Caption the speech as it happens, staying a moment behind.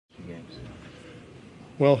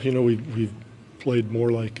Well, we've played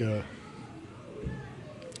more like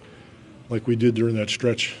we did during that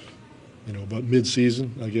stretch, about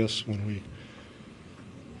mid-season, I guess, when we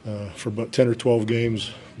for about 10 or 12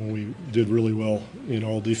 games when we did really well in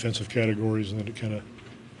all defensive categories, and then it kind of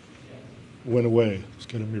went away. It's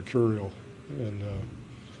kind of mercurial, and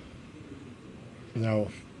now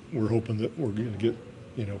we're hoping that we're going to get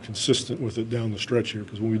consistent with it down the stretch here,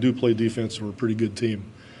 because when we do play defense, we're a pretty good team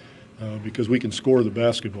because we can score the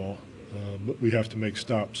basketball, but we have to make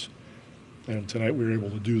stops, and tonight we were able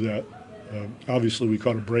to do that. Obviously, we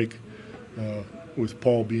caught a break with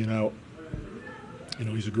Paul being out.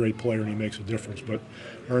 He's a great player and he makes a difference, but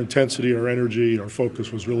our intensity, our energy, our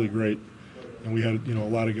focus was really great, and we had a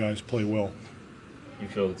lot of guys play well. You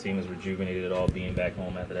feel the team is rejuvenated at all being back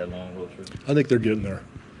home after that long road trip? I think they're getting there.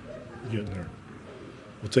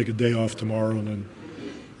 We'll take a day off tomorrow and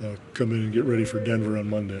then come in and get ready for Denver on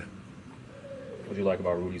Monday. What do you like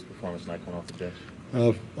about Rudy's performance tonight coming off the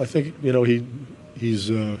bench? I think he's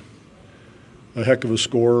a heck of a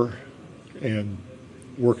scorer and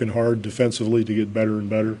working hard defensively to get better and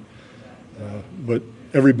better. But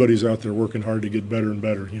everybody's out there working hard to get better and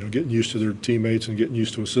better, getting used to their teammates and getting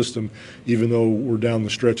used to a system. Even though we're down the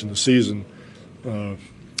stretch in the season, it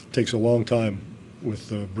takes a long time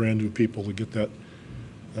with brand new people to get that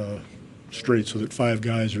straight, so that 5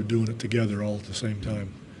 guys are doing it together all at the same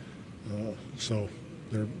time. So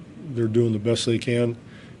they're doing the best they can,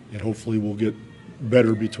 and hopefully we'll get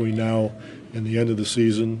better between now and the end of the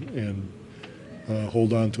season and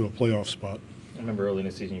hold on to a playoff spot. I remember early in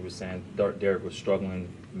the season you were saying Derrick was struggling,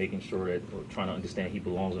 making sure that, or trying to understand he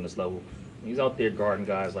belongs on this level. He's out there guarding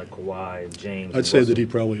guys like Kawhi and James. I'd say that he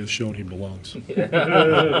probably has shown he belongs.